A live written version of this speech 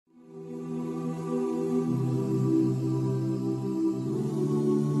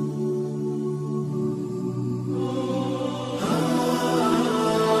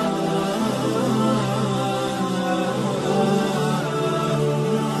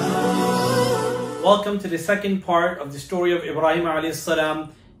Welcome to the second part of the story of Ibrahim alayhi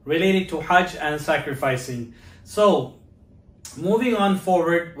salam related to Hajj and sacrificing. So, moving on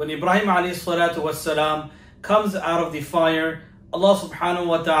forward, when Ibrahim alayhi salatu wassalam comes out of the fire, Allah subhanahu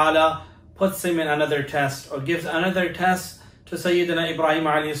wa ta'ala puts him in another test, or gives another test to Sayyidina Ibrahim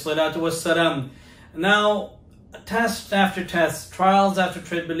alayhi salatu wassalam. Now, test after test, trials after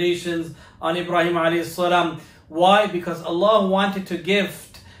tribulations on Ibrahim alayhi salam. Why? Because Allah wanted to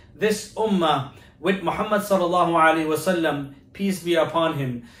gift this ummah with Muhammad sallallahu alayhi wasallam, peace be upon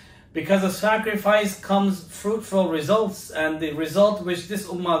him. Because of sacrifice comes fruitful results, and the result which this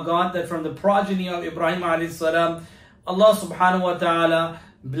ummah got, that from the progeny of Ibrahim alayhi salam, Allah subhanahu wa ta'ala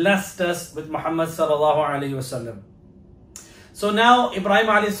blessed us with Muhammad sallallahu alayhi wasallam. So now Ibrahim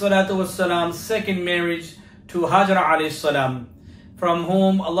alayhi salatu wasalam's second marriage to Hajra alayhi salam, from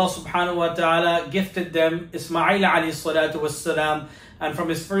whom Allah subhanahu wa ta'ala gifted them Ismail alayhi salatu wasalam, and from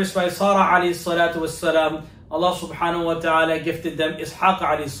his first wife Sarah alayhi salatu wasalam, Allah subhanahu wa ta'ala gifted them Ishaq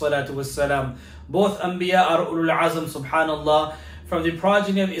alayhi salatu wasalam. Both Anbiya are ulul azm, subhanallah. From the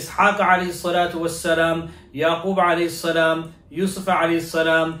progeny of Ishaq alayhi salatu wasalam, Yaqub alayhi salam, Yusuf alayhi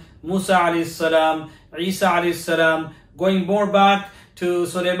salam, Musa alayhi salam, Isa alayhi salam, going more back to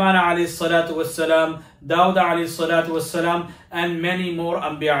Sulaiman alayhi salatu wassalam, Dawud alayhi salatu wassalam, and many more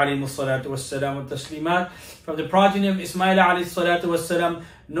Anbiya alayhi salatu wassalam and taslimat. From the progeny of Ismail alayhi salatu wassalam,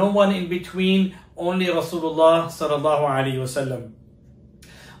 no one in between, only Rasulullah sallallahu alayhi wasallam.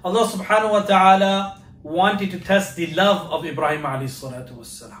 Allah subhanahu wa ta'ala wanted to test the love of Ibrahim alayhi salatu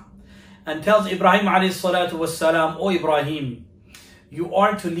wassalam, and tells Ibrahim alayhi salatu wassalam, O Ibrahim, you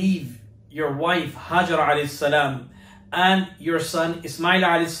are to leave your wife Hajra alayhi salam and your son Ismail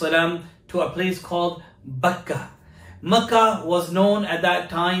alayhi salam to a place called Bakka. Makkah was known at that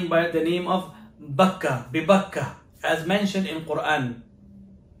time by the name of Bakka, as mentioned in Quran.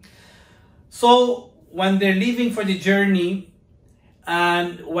 So when they're leaving for the journey,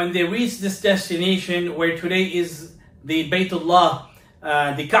 and when they reach this destination where today is the Baytullah,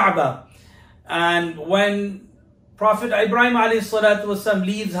 the Kaaba, and when Prophet Ibrahim alayhi salatu wasalam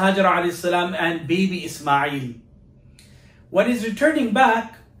leaves Hajra alayhi salam and baby Ismail, when he's returning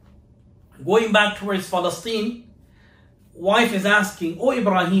back, going back towards Palestine, wife is asking, O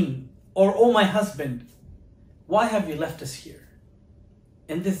Ibrahim, or O my husband, why have you left us here?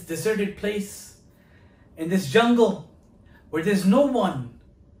 In this deserted place, in this jungle, where there's no one,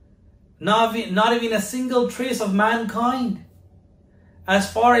 not even a single trace of mankind,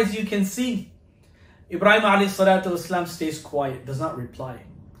 as far as you can see. Ibrahim alayhi salatu wasalam stays quiet, does not reply.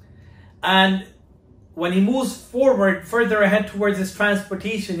 And when he moves forward, further ahead towards his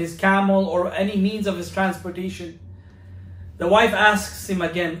transportation, his camel or any means of his transportation, the wife asks him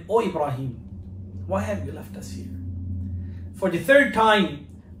again, O Ibrahim, why have you left us here? For the third time,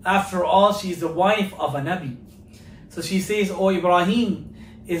 after all, she is the wife of a Nabi. So she says, O Ibrahim,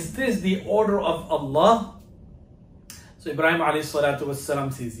 is this the order of Allah? So Ibrahim alayhi salatu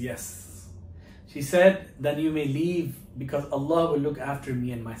wasalam says, yes. She said, then you may leave, because Allah will look after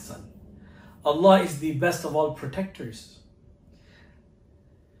me and my son. Allah is the best of all protectors.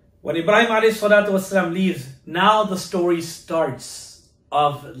 When Ibrahim alayhi salatu wasalam leaves, now the story starts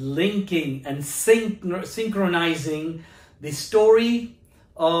of linking and synchronizing the story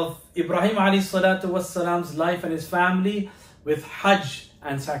of Ibrahim alayhi salatu wasalam's life and his family with Hajj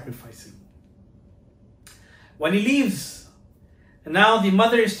and sacrificing. When he leaves, now the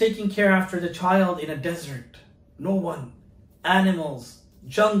mother is taking care after the child in a desert. No one, animals,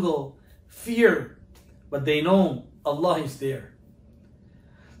 jungle, fear, but they know Allah is there.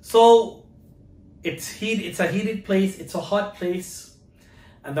 So it's a heated place, it's a hot place,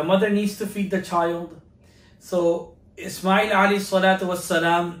 and the mother needs to feed the child. So Ismail alayhi salatu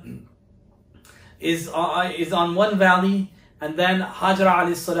wassalam is on one valley, and then Hajra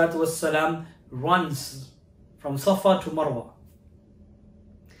alayhi salatu wassalam runs from Safa to Marwa.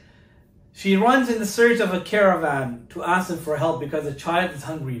 She runs in the search of a caravan to ask them for help, because the child is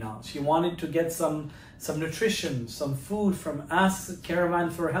hungry now. She wanted to get some nutrition, some food from the caravan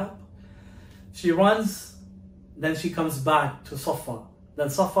for help. She runs, then she comes back to Safa,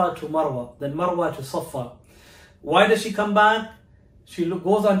 then Safa to Marwa, then Marwa to Safa. Why does she come back? She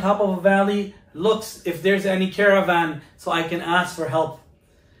goes on top of a valley, looks if there's any caravan so I can ask for help.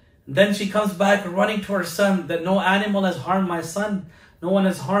 Then she comes back running to her son, that no animal has harmed my son. No one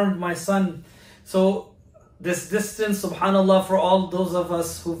has harmed my son. So this distance, subhanallah, for all those of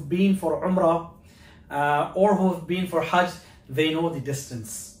us who've been for Umrah or who've been for Hajj, they know the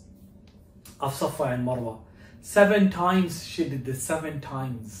distance of Safa and Marwa. 7 times she did this, 7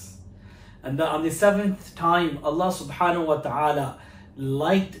 times. And on the 7th time, Allah subhanahu wa ta'ala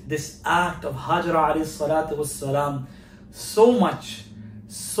liked this act of Hajra alayhi salatu wassalam so much,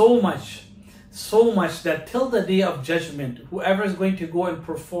 so much that till the day of judgment, whoever is going to go and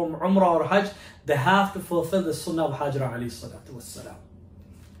perform Umrah or Hajj, they have to fulfill the Sunnah of Hajra alayhi salatu wassalam.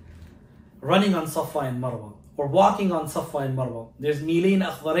 Running on Safa and Marwa, or walking on Safa and Marwa. There's Milain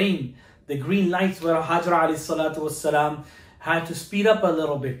Akhdarain, the green lights where Hajra alayhi salatu wassalam had to speed up a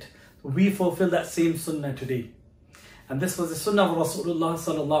little bit. We fulfill that same Sunnah today. And this was the Sunnah of Rasulullah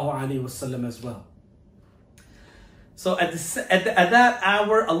sallallahu alayhi wasallam as well. So at that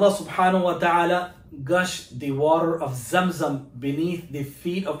hour, Allah subhanahu wa ta'ala gushed the water of Zamzam beneath the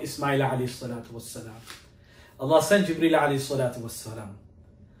feet of Ismail alayhi salatu wassalam. Allah sent Jibreel alayhi salatu wassalam.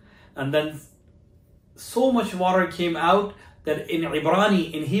 And then so much water came out that in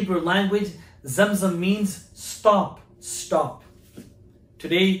Ibrani, in Hebrew language, Zamzam means stop, stop.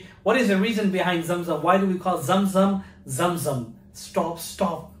 Today, what is the reason behind Zamzam? Why do we call Zamzam Zamzam? Stop,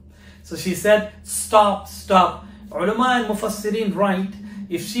 stop. So she said, stop, stop. Ulama and Mufassirin write,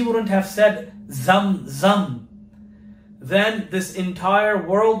 if she wouldn't have said Zam, Zam, then this entire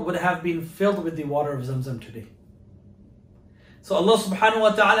world would have been filled with the water of Zamzam today. So Allah subhanahu wa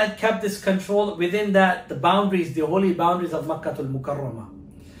ta'ala kept this control within the boundaries, the holy boundaries of Makkah al-Mukarramah.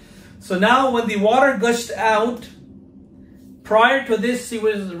 So now when the water gushed out, prior to this he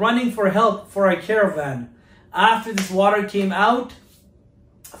was running for help for a caravan. After this water came out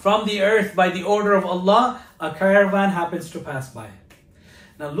from the earth by the order of Allah, a caravan happens to pass by.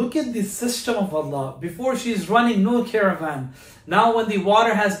 Now look at the system of Allah. Before she's running, no caravan. Now when the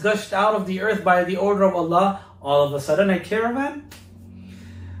water has gushed out of the earth by the order of Allah, all of a sudden a caravan.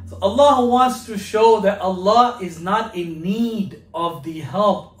 So Allah wants to show that Allah is not in need of the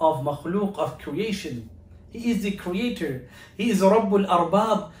help of makhluk, of creation. He is the creator. He is Rabbul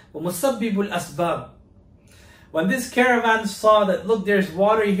Arbab wa Musabbibul Asbab. When this caravan saw that, look, there's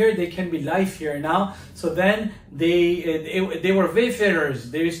water here, there can be life here now. So then they were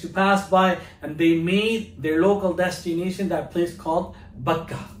wayfarers. They used to pass by and they made their local destination that place called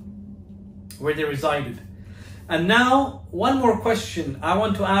Bakka, where they resided. And now, one more question I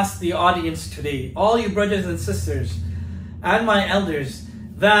want to ask the audience today, all you brothers and sisters and my elders,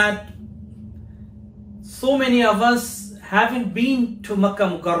 that so many of us haven't been to Makkah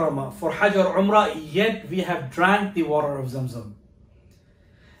Mukarramah for Hajj or Umrah, yet we have drank the water of Zamzam.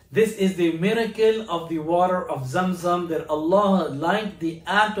 This is the miracle of the water of Zamzam, that Allah liked the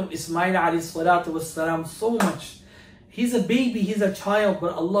act of Ismail alayhi salatu wassalam so much. He's a baby, he's a child,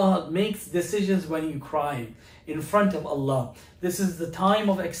 but Allah makes decisions when you cry in front of Allah. This is the time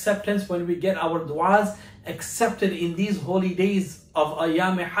of acceptance when we get our du'as accepted in these holy days of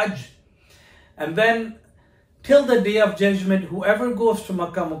Ayyam Hajj. And then till the day of judgment, whoever goes to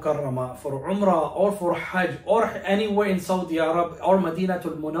Makkah Mukarramah for Umrah or for Hajj or anywhere in Saudi Arabia or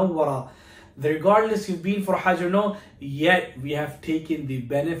Madinatul Munawwara, regardless you've been for Hajj or no, yet we have taken the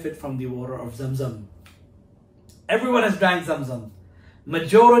benefit from the water of Zamzam. Everyone has drank Zamzam.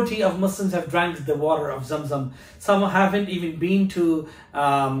 Majority of Muslims have drank the water of Zamzam. Some haven't even been to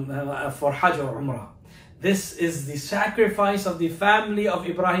for Hajj or Umrah. This is the sacrifice of the family of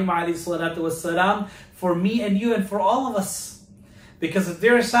Ibrahim alayhi salatu wassalam for me and you and for all of us. Because of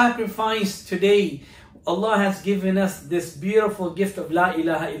their sacrifice today, Allah has given us this beautiful gift of La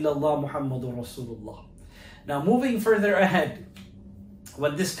ilaha illallah Muhammadur Rasulullah. Now moving further ahead,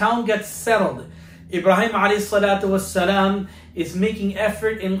 when this town gets settled, Ibrahim alayhi salatu wassalam is making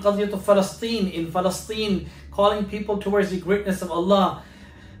effort in Qadiyat of Palestine, in Palestine, calling people towards the greatness of Allah.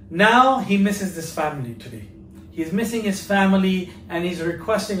 Now he misses this family today. He's missing his family and he's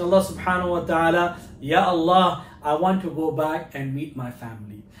requesting Allah subhanahu wa ta'ala, Ya Allah, I want to go back and meet my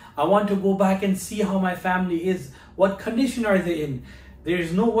family. I want to go back and see how my family is. What condition are they in? There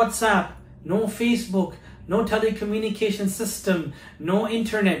is no WhatsApp, no Facebook, no telecommunication system, no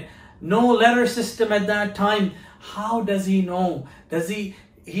internet, no letter system at that time. How does he know?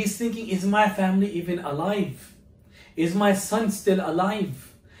 He's thinking, is my family even alive? Is my son still alive?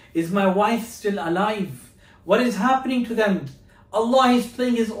 Is my wife still alive? What is happening to them? Allah is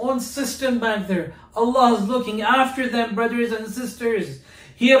playing His own system back there. Allah is looking after them, brothers and sisters.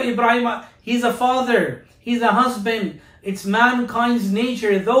 Here Ibrahim, he's a father, he's a husband. It's mankind's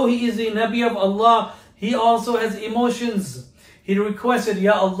nature. Though he is a Nabi of Allah, he also has emotions. He requested,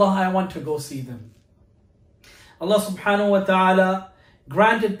 Ya Allah, I want to go see them. Allah subhanahu wa ta'ala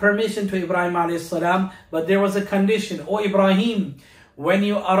granted permission to Ibrahim alayhi salam, but there was a condition. O Ibrahim, when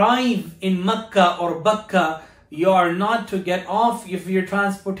you arrive in Makkah or Bakka, you are not to get off of your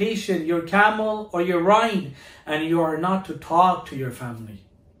transportation, your camel or your ride, and you are not to talk to your family.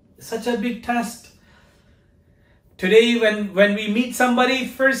 It's such a big test. Today, when we meet somebody,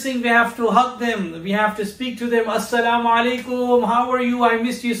 first thing we have to hug them. We have to speak to them. Assalamu alaikum. How are you? I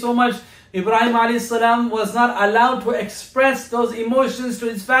missed you so much. Ibrahim alayhi salam was not allowed to express those emotions to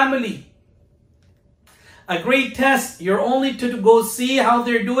his family. A great test. You're only to go see how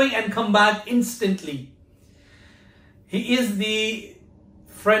they're doing and come back instantly. He is the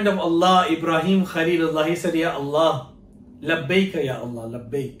friend of Allah, Ibrahim Khalilullah. He said, Ya Allah, labbaika ya Allah,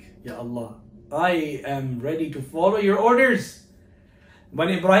 labbaik ya Allah. I am ready to follow your orders. When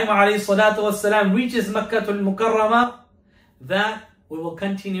Ibrahim alayhi salatu wasalam reaches Makkatul Mukarramah, that we will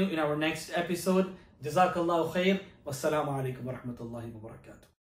continue in our next episode. Jazakallahu khair. Wassalamu alaikum wa rahmatullahi wa barakatuh.